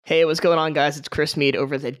Hey, what's going on, guys? It's Chris Mead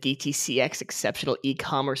over the DTCX Exceptional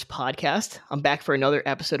E-commerce podcast. I'm back for another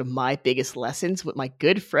episode of My Biggest Lessons with my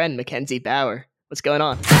good friend, Mackenzie Bauer. What's going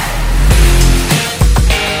on?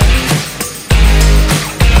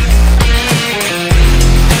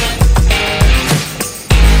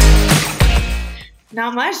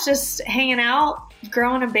 Not much, just hanging out,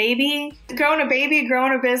 growing a baby, growing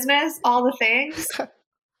a business, all the things.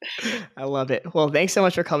 I love it. Well, thanks so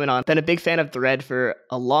much for coming on. Been a big fan of Thread for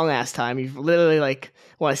a long ass time. You've literally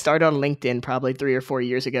when I started on LinkedIn probably 3 or 4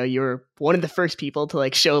 years ago, you were one of the first people to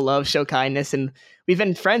show love, show kindness. And we've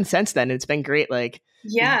been friends since then. It's been great.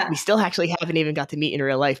 Yeah. We still actually haven't even got to meet in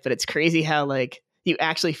real life, but it's crazy how you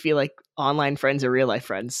actually feel like online friends are real life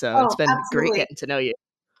friends. So it's been great getting to know you.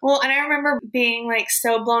 Well, and I remember being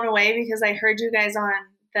so blown away because I heard you guys on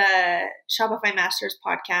the Shopify Masters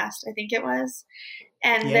podcast, I think it was.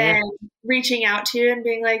 And then reaching out to you and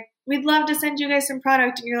being like, we'd love to send you guys some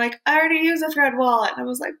product. And you're like, I already use a Thread wallet. And I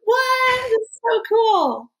was like, what? It's so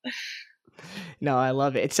cool. No, I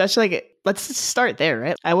love it. It's such let's just start there,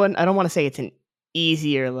 right? I don't want to say it's an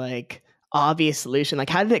easy or obvious solution.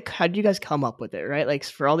 How did you guys come up with it, right?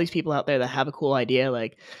 For all these people out there that have a cool idea,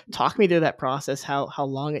 talk me through that process, how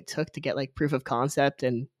long it took to get proof of concept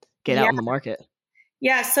and get out in the market.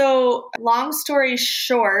 Yeah. So long story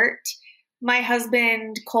short, my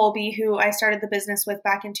husband, Colby, who I started the business with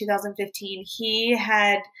back in 2015, he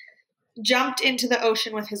had jumped into the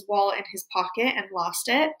ocean with his wallet in his pocket and lost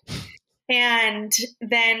it. And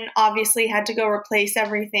then obviously had to go replace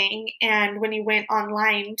everything. And when he went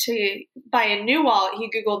online to buy a new wallet, he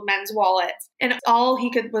Googled men's wallets. And all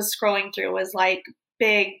he was scrolling through was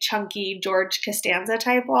big, chunky George Costanza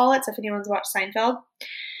type wallets, if anyone's watched Seinfeld.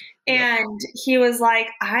 And he was like,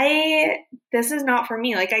 this is not for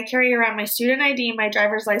me. I carry around my student ID, my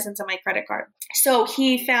driver's license, and my credit card. So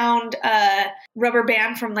he found a rubber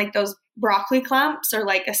band from those broccoli clumps or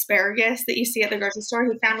asparagus that you see at the grocery store.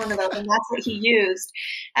 He found one of those, and that's what he used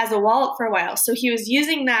as a wallet for a while. So he was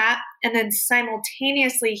using that. And then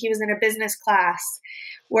simultaneously, he was in a business class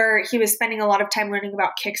where he was spending a lot of time learning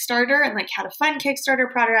about Kickstarter and how to fund Kickstarter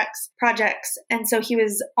projects. And so he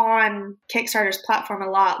was on Kickstarter's platform a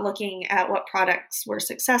lot, looking at what products were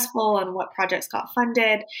successful and what projects got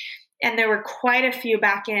funded. And there were quite a few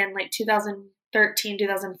back in 2013,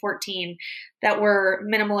 2014 that were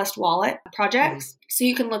minimalist wallet projects. So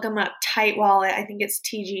you can look them up. Tight Wallet, I think it's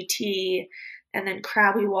TGT, and then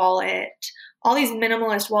Krabby Wallet, all these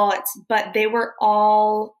minimalist wallets, but they were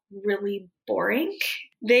all really boring.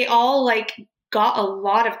 They all got a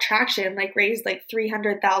lot of traction, raised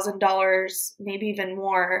 $300,000, maybe even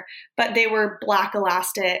more, but they were black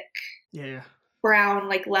elastic. Yeah.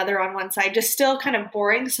 Brown leather on one side, just still kind of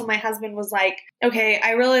boring. So my husband was like, okay,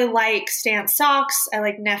 I really like Stance socks. I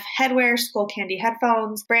like Neff headwear, Skull Candy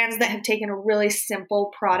headphones, brands that have taken a really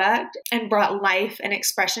simple product and brought life and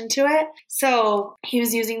expression to it. So he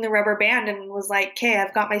was using the rubber band and was like, okay,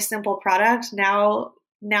 I've got my simple product. Now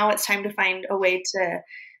it's time to find a way to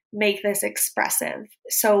make this expressive.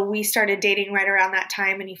 So we started dating right around that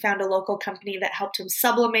time, and he found a local company that helped him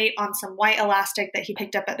sublimate on some white elastic that he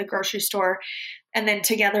picked up at the grocery store. And then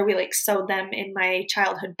together we sewed them in my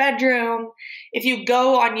childhood bedroom. If you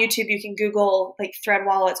go on YouTube, you can Google Thread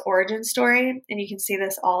Wallet's origin story, and you can see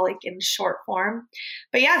this all in short form.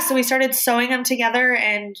 But yeah, so we started sewing them together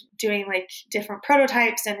and doing different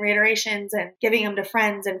prototypes and reiterations and giving them to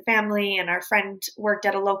friends and family. And our friend worked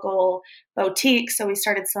at a local boutique, so we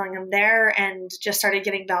started selling them there and just started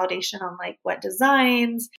getting validation on what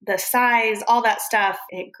designs, the size, all that stuff.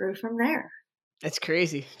 It grew from there. That's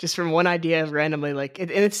crazy. Just from one idea randomly, and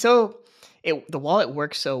it's the wallet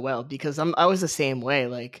works so well because I was the same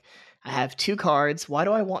way. I have 2 cards. Why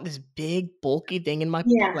do I want this big bulky thing in my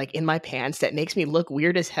in my pants that makes me look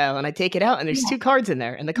weird as hell? And I take it out, and there's 2 cards in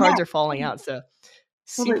there, and the cards are falling out. So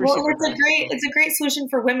super. It's a great solution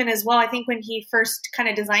for women as well. I think when he first kind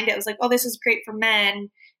of designed it was oh, this is great for men.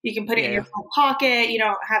 You can put it in your front pocket. You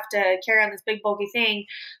don't have to carry on this big bulky thing.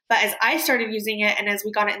 But as I started using it and as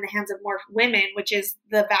we got it in the hands of more women, which is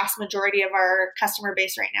the vast majority of our customer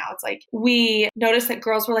base right now, it's we noticed that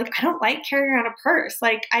girls were I don't like carrying around a purse.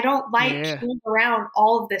 I don't like carrying around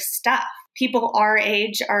all of this stuff. People our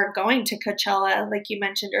age are going to Coachella, like you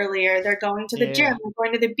mentioned earlier. They're going to the gym, they're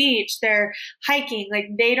going to the beach, they're hiking.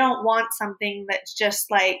 They don't want something that's just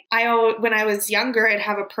when I was younger, I'd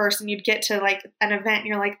have a purse and you'd get to an event and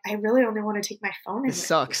you're like, I really only want to take my phone in. It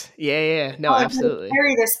sucks. Yeah. No, absolutely.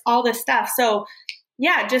 Carry all this stuff. So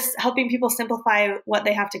yeah, just helping people simplify what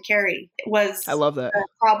they have to carry was I love that. The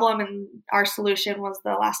problem, and our solution was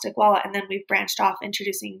the elastic wallet. And then we branched off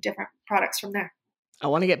introducing different products from there. I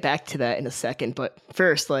want to get back to that in a second, but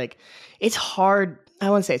first, like, it's hard. I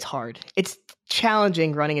wouldn't say it's hard. It's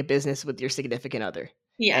challenging running a business with your significant other.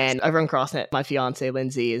 Yes. And I run CrossNet. My fiance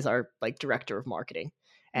Lindsay is our like director of marketing.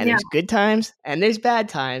 And Yeah. there's good times and there's bad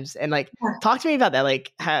times. And like, talk to me about that.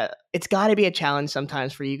 Like, it's got to be a challenge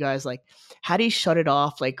sometimes for you guys. Like, how do you shut it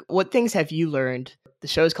off? Like, what things have you learned? The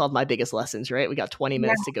show's called My Biggest Lessons, right? We got 20 Yeah.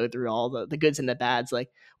 minutes to go through all the goods and the bads. Like,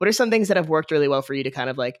 what are some things that have worked really well for you to kind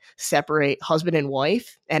of like separate husband and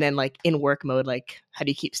wife, and then like in work mode, like how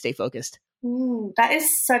do you stay focused? That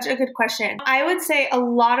is such a good question. I would say a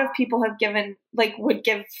lot of people have would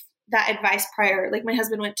give that advice prior. Like my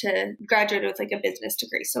husband went to graduate with like a business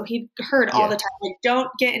degree. So he heard all Yeah. the time, like, don't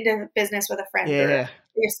get into business with a friend or Yeah.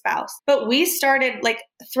 your spouse. But we started, like,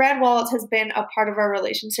 Thread Wallets has been a part of our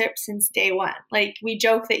relationship since day one. Like, we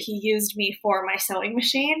joke that he used me for my sewing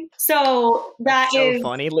machine. So That's so is,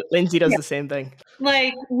 funny. Lindsay does yeah, the same thing.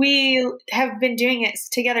 like, we have been doing it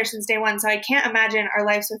together since day one. So I can't imagine our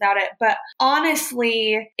lives without it. But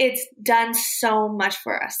honestly, it's done so much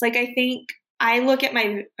for us. Like, I think I look at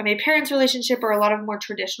my parents' relationship, or a lot of more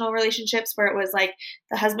traditional relationships where it was like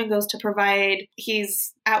the husband goes to provide,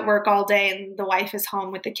 he's at work all day and the wife is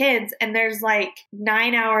home with the kids. And there's like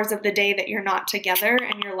 9 hours of the day that you're not together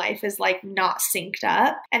and your life is like not synced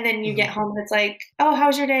up. And then you get home and it's like, oh,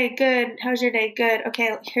 how's your day? Good. How's your day? Good.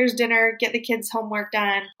 Okay, here's dinner, get the kids' homework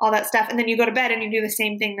done, all that stuff. And then you go to bed and you do the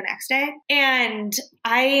same thing the next day. And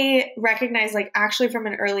I recognize, like, actually from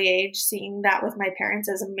an early age, seeing that with my parents,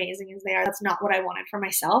 as amazing as they are, that's not what I wanted for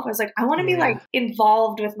myself. I was like, I want to be like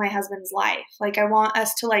involved with my husband's life. Like, I want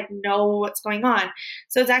us to like know what's going on.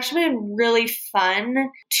 So it's actually been really fun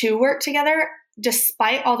to work together.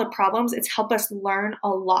 Despite all the problems, it's helped us learn a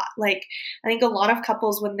lot. Like, I think a lot of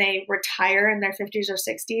couples, when they retire in their 50s or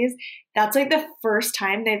 60s, that's like the first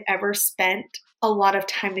time they've ever spent a lot of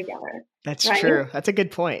time together. That's true. That's a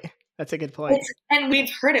good point. That's a good point. And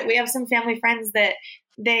we've heard it. We have some family friends that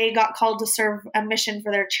they got called to serve a mission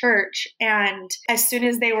for their church. And as soon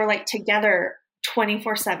as they were like together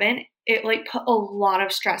 24/7, it like put a lot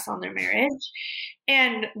of stress on their marriage.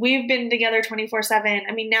 And we've been together 24/7.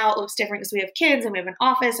 I mean, now it looks different because we have kids and we have an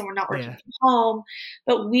office and we're not working from home,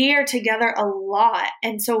 but we are together a lot.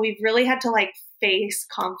 And so we've really had to like face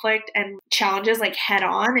conflict and challenges like head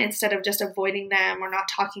on, instead of just avoiding them or not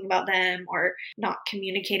talking about them or not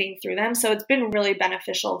communicating through them. So it's been really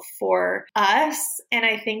beneficial for us. And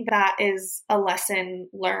I think that is a lesson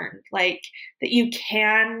learned, like, that you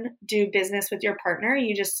can do business with your partner.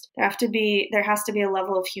 You just there has to be a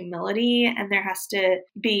level of humility, and there has to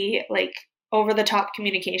be like over the top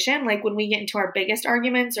communication. Like when we get into our biggest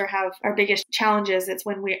arguments or have our biggest challenges, it's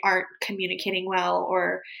when we aren't communicating well,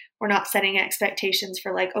 or we're not setting expectations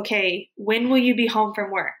for like, okay, when will you be home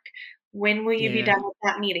from work? When will you be done with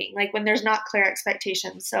that meeting? Like when there's not clear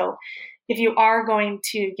expectations. So if you are going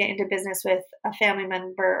to get into business with a family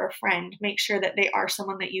member or friend, make sure that they are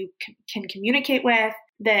someone that you can communicate with,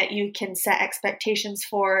 that you can set expectations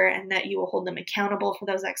for, and that you will hold them accountable for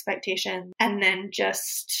those expectations. And then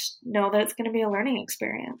just know that it's going to be a learning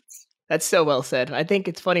experience. That's so well said. I think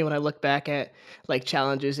it's funny when I look back at like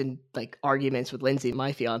challenges and like arguments with Lindsay,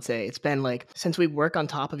 my fiance. It's been like, since we work on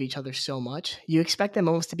top of each other so much, you expect them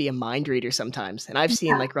almost to be a mind reader sometimes. And I've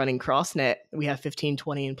seen like running CrossNet, we have 15,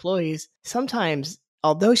 20 employees. Sometimes,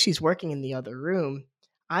 although she's working in the other room,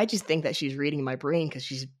 I just think that she's reading my brain because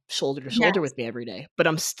she's shoulder to shoulder with me every day. But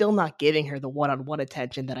I'm still not giving her the one-on-one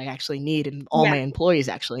attention that I actually need and all my employees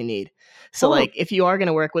actually need. So like if you are going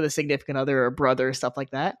to work with a significant other or a brother or stuff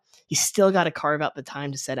like that, you still got to carve out the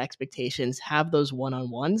time to set expectations, have those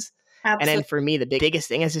one-on-ones. Absolutely. And then for me, the biggest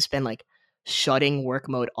thing has just been like shutting work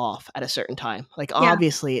mode off at a certain time. Like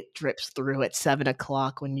obviously it drips through at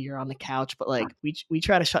 7:00 when you're on the couch, but like we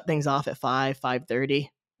try to shut things off at 5:30.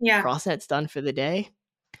 CrossNet's done for the day,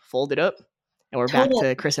 fold it up, and we're back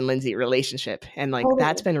to Chris and Lindsay relationship. And like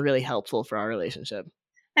that's been really helpful for our relationship.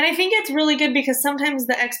 And I think it's really good because sometimes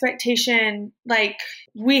the expectation, like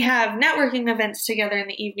we have networking events together in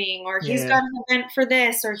the evening, or he's got an event for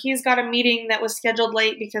this, or he's got a meeting that was scheduled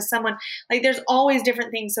late because someone, like there's always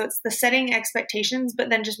different things. So it's the setting expectations, but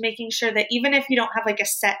then just making sure that even if you don't have like a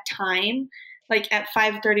set time, like at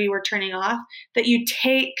 5:30 we're turning off, that you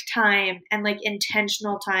take time and like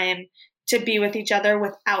intentional time to be with each other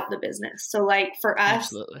without the business. So like for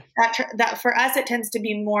us, that for us, it tends to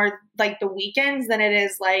be more like the weekends than it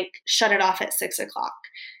is like shut it off at 6:00.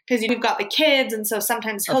 because we've got the kids. And so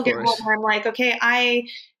sometimes he'll Of get home course. and I'm like, okay,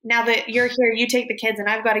 now that you're here, you take the kids and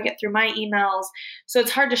I've got to get through my emails. So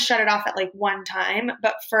it's hard to shut it off at like one time.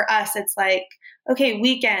 But for us, it's like, okay,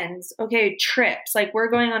 weekends, okay, trips. Like we're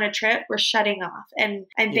going on a trip, we're shutting off. And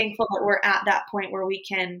I'm Yep. thankful that we're at that point where we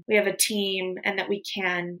have a team and that we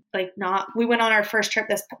can we went on our first trip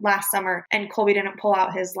this last summer and Colby didn't pull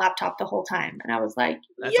out his laptop the whole time. And I was like,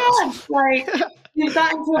 That's awesome. yes, like we've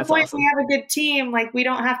gotten to a That's point where awesome. we have a good team. Like we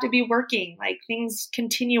don't have to be working, like things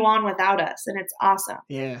continue on without us. And it's awesome.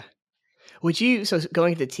 Yeah. So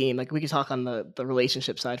going to the team, like we could talk on the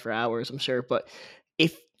relationship side for hours, I'm sure, but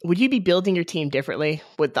if would you be building your team differently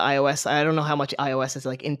with the iOS? I don't know how much iOS has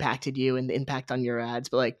like impacted you and the impact on your ads,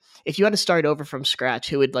 but like if you had to start over from scratch,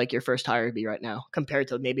 who would like your first hire be right now compared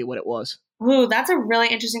to maybe what it was? Ooh, that's a really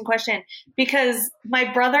interesting question because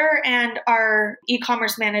my brother and our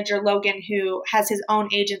e-commerce manager, Logan, who has his own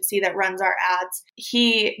agency that runs our ads,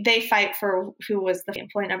 they fight for who was the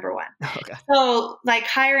employee number one. Okay. So like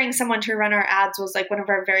hiring someone to run our ads was like one of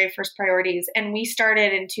our very first priorities. And we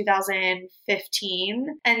started in 2015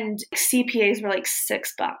 and CPAs were like $6.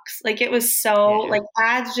 Like it was so Yeah. like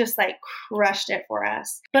ads just like crushed it for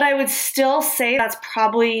us. But I would still say that's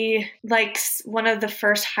probably like one of the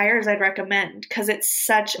first hires I'd recommend because it's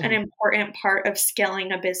such an important part of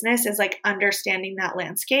scaling a business is like understanding that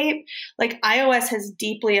landscape. Like iOS has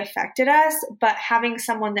deeply affected us, but having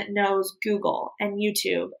someone that knows Google and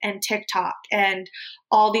YouTube and TikTok and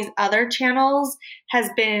all these other channels has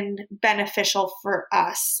been beneficial for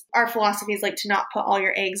us. Our philosophy is like to not put all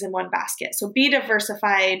your eggs in one basket. So be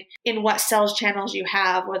diversified in what sales channels you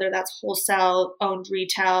have, whether that's wholesale, owned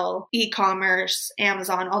retail, e-commerce,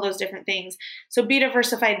 Amazon, all those different things. So be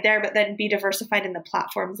diversified there, but then be diversified in the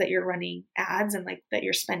platforms that you're running ads and like that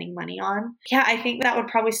you're spending money on. Yeah, I think that would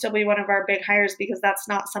probably still be one of our big hires because that's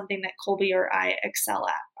not something that Colby or I excel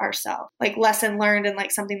at ourselves. Like lesson learned and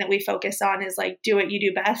like something that we focus on is like do what you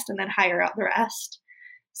do best and then hire out the rest.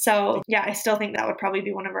 So yeah, I still think that would probably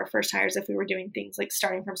be one of our first hires if we were doing things like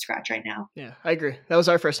starting from scratch right now. Yeah, I agree. That was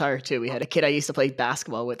our first hire too. We had a kid I used to play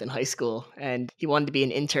basketball with in high school, and he wanted to be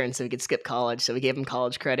an intern so he could skip college. So we gave him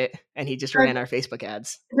college credit, and he just ran our Facebook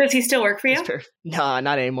ads. Does he still work for It was you? perfect. No,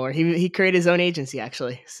 not anymore. He created his own agency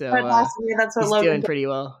actually, so That's awesome. Yeah, that's what he's Logan doing did. pretty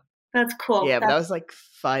well. That's cool. Yeah, but that was like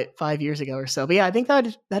five years ago or so. But yeah, I think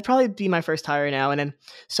that'd probably be my first hire now. And then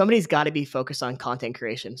somebody's got to be focused on content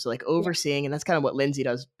creation. So like overseeing, and that's kind of what Lindsay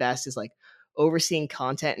does best is like overseeing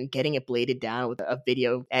content and getting it bladed down with a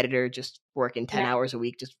video editor, just working 10 yeah. hours a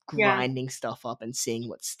week, just Yeah. grinding stuff up and seeing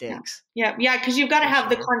what sticks. Yeah. Because you've got to For have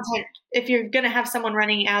the sure. content. If you're going to have someone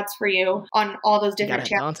running ads for you on all those You gotta different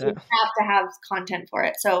have channels, you content. have to have content for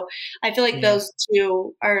it. So I feel like Yeah. those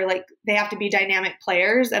two are like, they have to be dynamic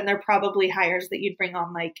players and they're probably hires that you'd bring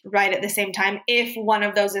on like right at the same time. If one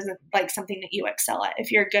of those isn't like something that you excel at, if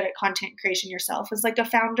you're good at content creation yourself as like a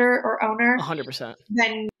founder or owner, 100%.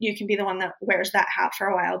 then you can be the one that wears that hat for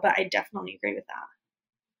a while. But I definitely agree with that.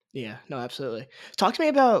 Yeah, no, absolutely. Talk to me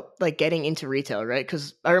about like getting into retail, right?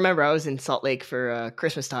 Because I remember I was in Salt Lake for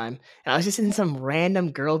Christmas time, and I was just in some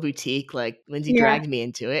random girl boutique. Like Lindsay Yeah. dragged me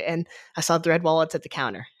into it, and I saw Thread wallets at the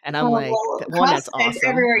counter, and I'm Oh, like, well, one, that's content awesome.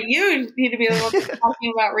 everywhere. You need to be the one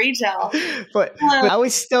talking about retail. but I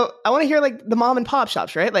want to hear like the mom and pop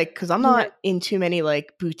shops, right? Like, because I'm not in too many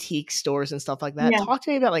like boutique stores and stuff like that. Yeah. Talk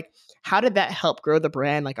to me about like how did that help grow the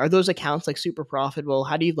brand? Like, are those accounts like super profitable?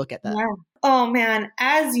 How do you look at that? Yeah. Oh man,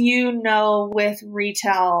 as you know, with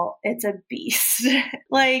retail, it's a beast.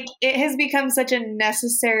 Like it has become such a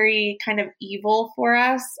necessary kind of evil for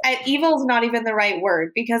us. Evil is not even the right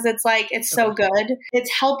word because it's like, it's so good.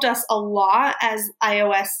 It's helped us a lot as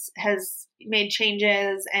iOS has made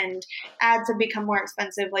changes and ads have become more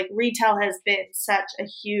expensive. Like retail has been such a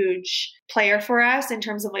huge player for us in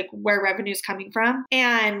terms of like where revenue is coming from.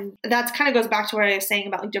 And that kind of goes back to what I was saying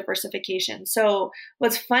about like diversification. So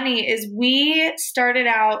what's funny is we started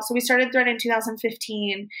Thread in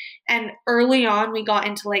 2015 and early on we got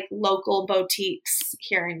into like local boutiques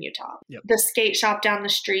here in Utah. Yep. The skate shop down the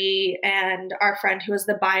street and our friend who was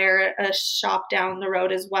the buyer, a shop down the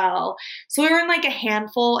road as well. So we were in like a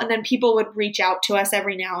handful and then people would reach out to us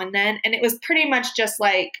every now and then. And it was pretty much just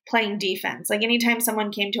like playing defense. Like anytime someone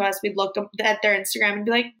came to us, we'd look at their Instagram and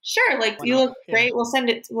be like, sure, like you look great. We'll send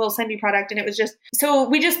you product. And it was just, so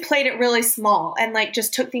we just played it really small and like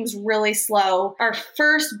just took things really slow. Our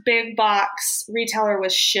first big box retailer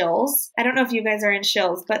was Shills. I don't know if you guys are in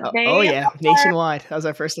Shills, but nationwide. That was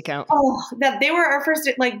our first account. They were our first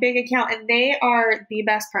like big account and they are the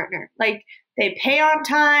best partner. Like They pay on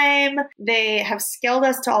time. They have scaled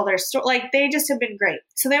us to all their store. Like they just have been great.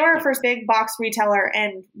 So they were our first big box retailer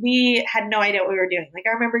and we had no idea what we were doing. Like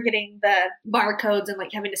I remember getting the barcodes and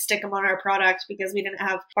like having to stick them on our product because we didn't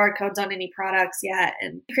have barcodes on any products yet,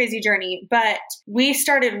 and crazy journey. But we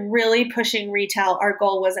started really pushing retail. Our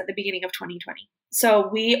goal was at the beginning of 2020. So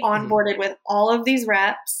we onboarded with all of these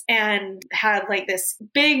reps and had like this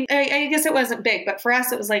big, I guess it wasn't big, but for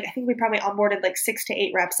us, it was like, I think we probably onboarded like 6 to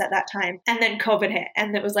 8 reps at that time. And then COVID hit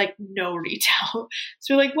and it was like no retail.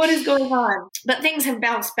 So we're like, what is going on? But things have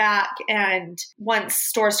bounced back. And once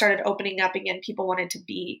stores started opening up again, people wanted to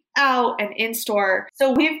be out and in store.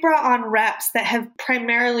 So we've brought on reps that have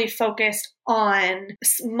primarily focused on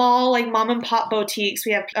small, like mom and pop boutiques.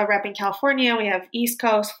 We have a rep in California. We have East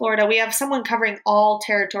Coast, Florida. We have someone covering all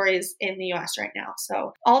territories in the US right now.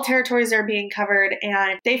 So all territories are being covered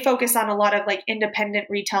and they focus on a lot of like independent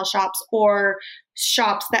retail shops or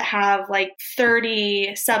shops that have like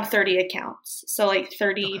 30, sub 30 accounts. So like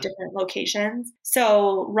 30 different locations.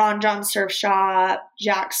 So Ron John Surf Shop,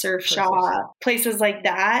 Jack Surf Shop, places like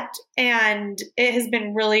that. And it has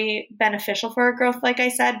been really beneficial for our growth, like I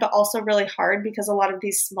said, but also really hard because a lot of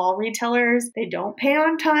these small retailers, they don't pay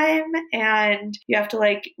on time and you have to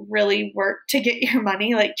like really work to get your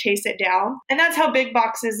money, like chase it down. And that's how big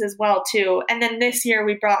box is as well too. And then this year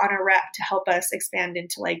we brought on a rep to help us expand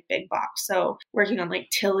into like big box. So working on like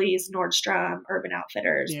Tilly's, Nordstrom, Urban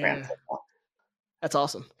Outfitters, brands like that. That's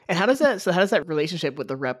awesome. And how does that relationship with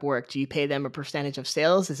the rep work? Do you pay them a percentage of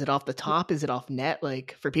sales? Is it off the top? Is it off net?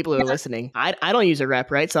 Like for people who are listening, I don't use a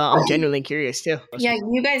rep, right? So I'm genuinely curious too. Yeah,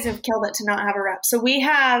 you guys have killed it to not have a rep. So we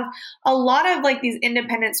have a lot of like these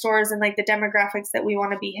independent stores and like the demographics that we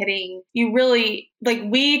want to be hitting. You really like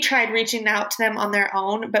we tried reaching out to them on their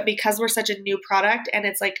own, but because we're such a new product and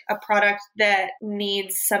it's like a product that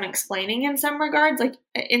needs some explaining in some regards, like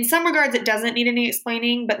in some regards it doesn't need any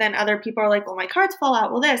explaining, but then other people are like, well, my cards fall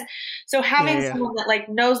out. Well, this. So having someone that like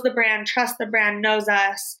knows the brand, trusts the brand, knows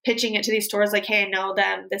us, pitching it to these stores like, hey, I know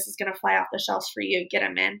them. This is going to fly off the shelves for you. Get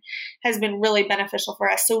them in has been really beneficial for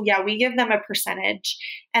us. So yeah, we give them a percentage.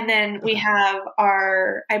 And then we have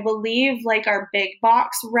our, I believe like our big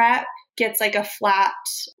box rep gets like a flat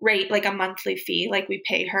rate, like a monthly fee, like we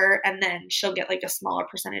pay her, and then she'll get like a smaller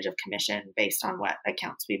percentage of commission based on what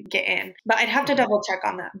accounts we get in. But I'd have to double check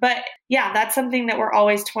on that. But yeah, that's something that we're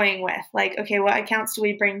always toying with. Like, okay, what accounts do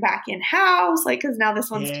we bring back in house? Like, because now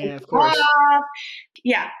this one's taken off.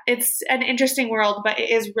 Yeah, it's an interesting world, but it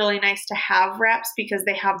is really nice to have reps because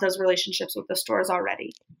they have those relationships with the stores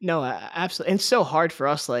already. No, absolutely. And it's so hard for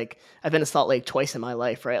us. Like I've been to Salt Lake twice in my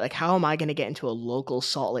life, right? Like how am I going to get into a local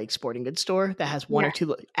Salt Lake sporting goods store that has one or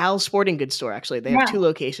two, Al's sporting goods store, actually, they have 2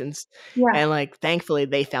 locations and like, thankfully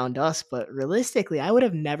they found us, but realistically, I would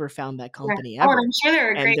have never found that company ever. Oh, and I'm sure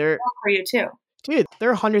they're a great account for you too. Dude,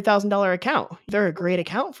 they're $100,000 account. They're a great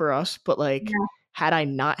account for us, but like, had I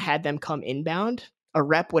not had them come inbound, a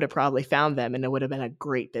rep would have probably found them and it would have been a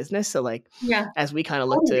great business. So like, as we kind of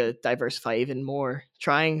look to diversify even more,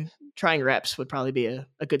 trying reps would probably be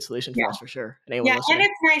a good solution for us for sure. And and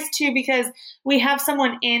it's nice too, because we have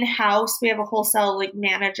someone in-house. We have a wholesale like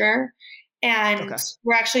manager. And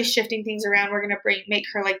we're actually shifting things around. We're going to make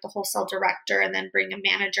her like the wholesale director and then bring a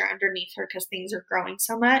manager underneath her because things are growing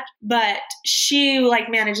so much. But she like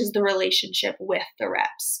manages the relationship with the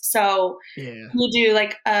reps. So we do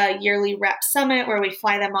like a yearly rep summit where we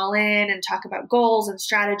fly them all in and talk about goals and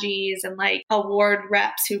strategies and like award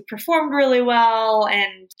reps who performed really well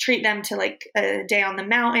and treat them to like a day on the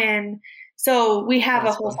mountain. So we have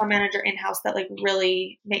a wholesale manager in-house that like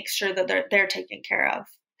really makes sure that they're taken care of.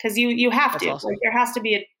 Because you have to, like there has to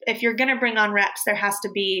be, if you're going to bring on reps, there has to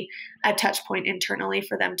be a touch point internally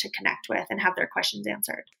for them to connect with and have their questions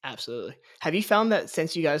answered. Absolutely. Have you found that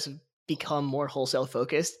since you guys have become more wholesale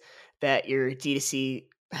focused, that your D2C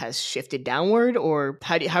has shifted downward, or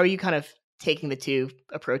how are you kind of taking the two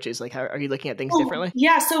approaches? Like, how are you looking at things differently?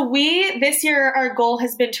 Yeah. So this year, our goal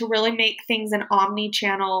has been to really make things an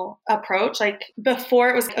omni-channel approach. Like before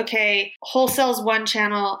it was, okay, wholesale's one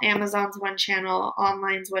channel, Amazon's one channel,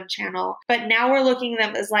 online's one channel. But now we're looking at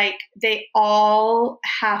them as like, they all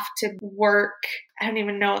have to work. I don't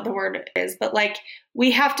even know what the word is, but like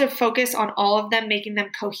we have to focus on all of them, making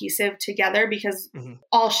them cohesive together because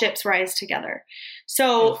all ships rise together.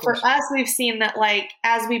 So for us, we've seen that like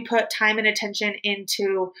as we put time and attention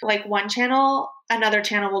into like one channel, another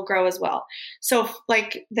channel will grow as well. So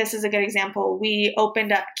like this is a good example. We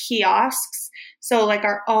opened up kiosks. So like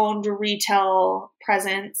our owned retail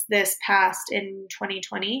presence this past in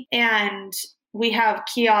 2020. And we have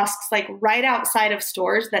kiosks like right outside of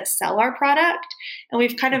stores that sell our product. And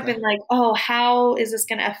we've kind of Okay. been like, oh, how is this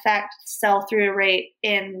going to affect sell through rate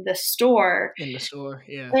in the store? In the store.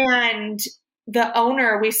 Yeah. And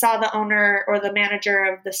we saw the owner or the manager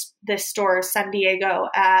of this store, San Diego,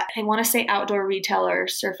 at, I want to say Outdoor Retailer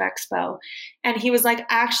Surf Expo. And he was like, I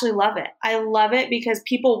actually love it. I love it because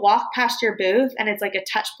people walk past your booth and it's like a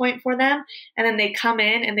touch point for them. And then they come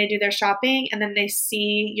in and they do their shopping and then they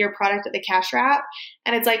see your product at the cash wrap.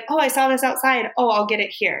 And it's like, oh, I saw this outside. Oh, I'll get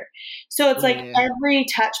it here. So it's Yeah. like Yeah. every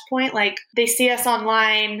touch point, like they see us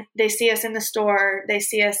online, they see us in the store, they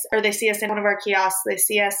see us in one of our kiosks, they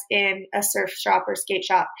see us in a surf shop or skate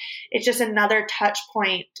shop. It's just another touch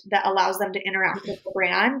point that allows them to interact with the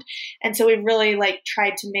brand. And so we've really like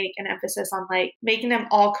tried to make an emphasis on like making them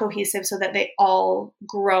all cohesive so that they all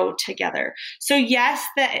grow together. So yes,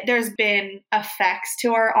 that there's been effects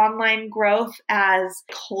to our online growth as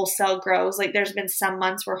wholesale grows. Like there's been some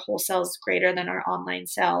months where wholesale is greater than our online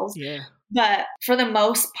sales. Yeah. But for the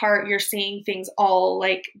most part, you're seeing things all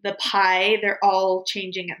like the pie, they're all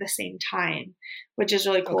changing at the same time, which is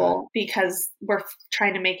really cool Okay. because we're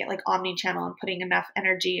trying to make it like omni-channel and putting enough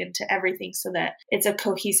energy into everything so that it's a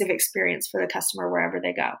cohesive experience for the customer wherever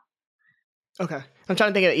they go. Okay. I'm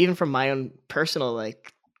trying to think of even from my own personal,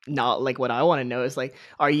 like, not like what I want to know is like,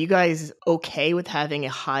 are you guys okay with having a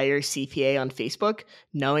higher CPA on Facebook,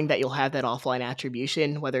 knowing that you'll have that offline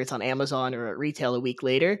attribution, whether it's on Amazon or at retail a week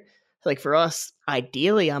later? Like for us,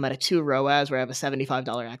 ideally, I'm at a 2 ROAS where I have a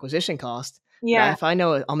 $75 acquisition cost. But Yeah. if I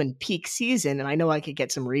know I'm in peak season and I know I could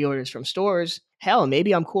get some reorders from stores, hell,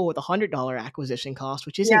 maybe I'm cool with a $100 acquisition cost,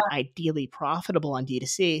 which Yeah, isn't ideally profitable on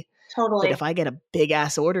D2C. But totally. if I get a big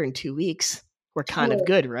ass order in 2 weeks, we're kind of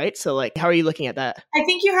Totally. good, right? So like, how are you looking at that? I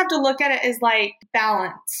think you have to look at it as like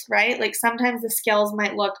balance, right? Like sometimes the scales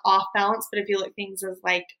might look off balance, but if you look at things as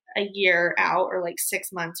like a year out or like 6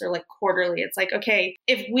 months or like quarterly, it's like, okay,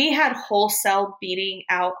 if we had wholesale beating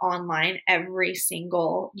out online every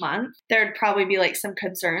single month, there'd probably be like some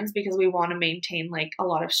concerns because we want to maintain like a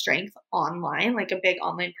lot of strength online, like a big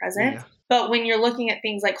online presence. Yeah. But when you're looking at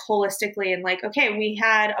things like holistically and like, okay, we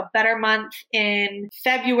had a better month in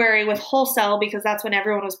February with wholesale because that's when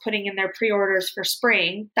everyone was putting in their pre-orders for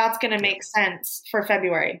spring, that's going to Yeah. make sense for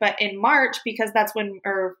February. But in March, because that's when,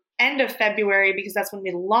 or end of February, because that's when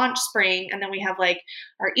we launch spring, and then we have like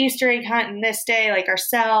our Easter egg hunt and this day, like our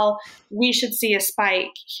sell, we should see a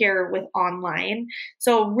spike here with online.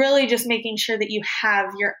 So really just making sure that you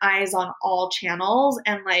have your eyes on all channels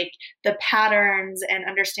and like the patterns and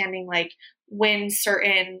understanding like when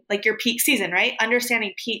certain, like your peak season, right?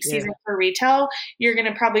 Understanding peak Yeah. season for retail, you're going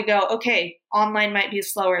to probably go, okay, online might be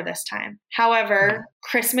slower this time. However,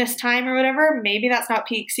 Christmas time or whatever, maybe that's not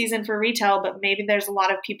peak season for retail, but maybe there's a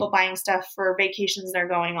lot of people buying stuff for vacations they're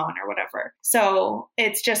going on or whatever. So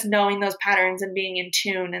it's just knowing those patterns and being in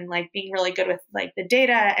tune and like being really good with like the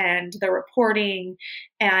data and the reporting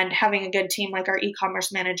and having a good team like our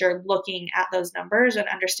e-commerce manager looking at those numbers and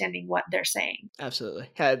understanding what they're saying. Absolutely.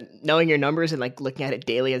 Knowing your numbers and like looking at it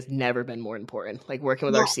daily has never been more important. Like working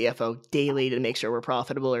with Yeah. our CFO daily to make sure we're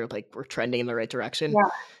profitable or like we're trending in the right direction. Yeah.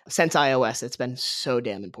 Since iOS, it's been so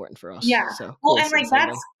damn important for us. Yeah. So Well, cool and like same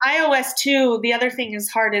that's thing. iOS too. The other thing is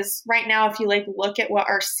hard is right now, if you like look at what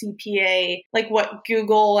our CPA, like what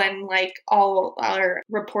Google and like all our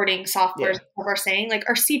reporting softwares Yeah. are saying, like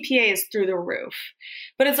our CPA is through the roof.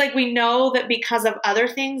 But it's like we know that because of other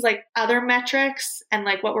things, like other metrics and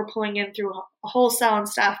like what we're pulling in through wholesale and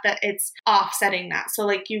stuff, that it's offsetting that. So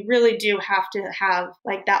like you really do have to have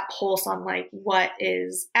like that pulse on like what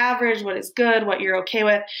is average, what is good, what you're okay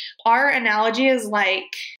with. Our analogy is like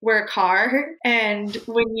we're a car, and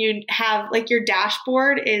when you have like your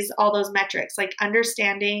dashboard is all those metrics, like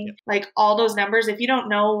understanding like all those numbers. If you don't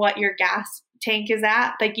know what your gas tank is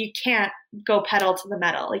at, like you can't go pedal to the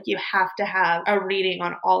metal. Like you have to have a reading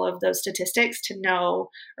on all of those statistics to know,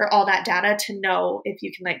 or all that data to know if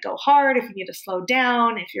you can like go hard, if you need to slow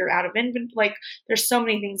down, if you're out of inventory. Like there's so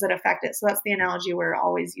many things that affect it. So that's the analogy we're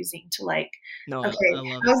always using to like, No, okay, I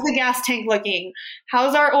love it. how's the gas tank looking?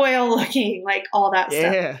 How's our oil looking? Like all that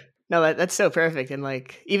stuff. Yeah. No, that's so perfect. And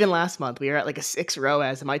like even last month, we were at like a 6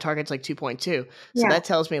 ROAS and my target's like 2.2. So Yeah, that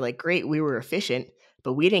tells me like, great, we were efficient,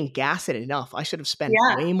 but we didn't gas it enough. I should have spent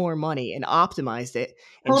yeah, way more money and optimized it.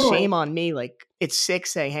 And totally. shame on me. Like it's 6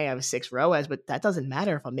 saying, hey, I have a 6 ROAS, but that doesn't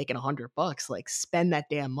matter if I'm making $100. Like spend that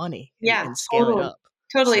damn money Yeah, and scale it totally. up.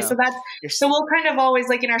 Totally. So So that's, you're, so we'll kind of always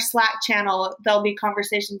like in our Slack channel, there'll be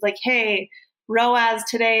conversations like, hey, ROAS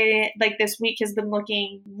today, like this week has been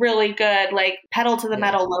looking really good. Like pedal to the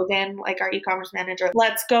metal, Logan, like our e-commerce manager.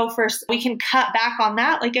 Let's go first. We can cut back on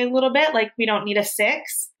that like a little bit. Like we don't need a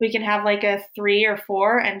 6. We can have like a 3 or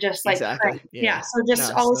 4 and just like exactly. Yeah. So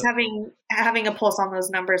just always having a pulse on those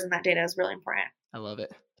numbers and that data is really important. I love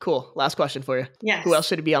it. Cool. Last question for you. Yes. Who else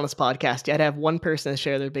should be on this podcast? You had to have one person to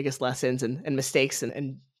share their biggest lessons and mistakes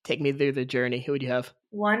and take me through the journey. Who would you have?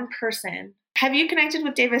 One person. Have you connected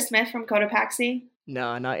with David Smith from Cotopaxi?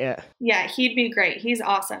 No, not yet. Yeah, he'd be great. He's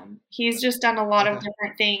awesome. He's just done a lot of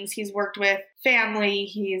different things. He's worked with family.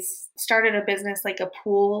 He's started a business like a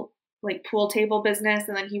pool table business,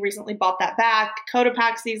 and then he recently bought that back.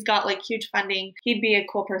 Cotopaxi's got like huge funding. He'd be a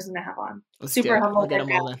cool person to have on. Super humble. I'll get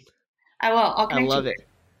him on then. I will. I'll connect you. I love it.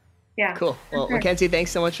 Yeah. Cool. Well, sure. Mackenzie,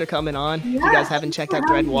 thanks so much for coming on. Yeah, if you guys haven't checked out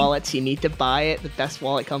Dread Wallets, you need to buy it. The best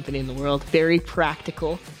wallet company in the world. Very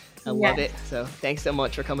practical. I love it. So thanks so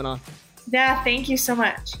much for coming on. Yeah, thank you so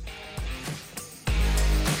much.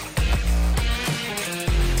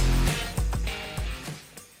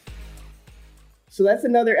 So that's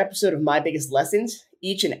another episode of My Biggest Lessons.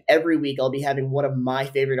 Each and every week, I'll be having one of my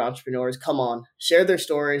favorite entrepreneurs come on, share their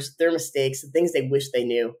stories, their mistakes, the things they wish they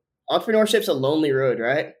knew. Entrepreneurship's a lonely road,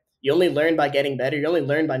 right? You only learn by getting better. You only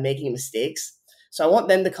learn by making mistakes. So I want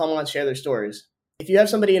them to come on and share their stories. If you have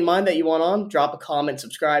somebody in mind that you want on, drop a comment,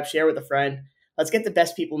 subscribe, share with a friend. Let's get the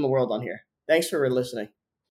best people in the world on here. Thanks for listening.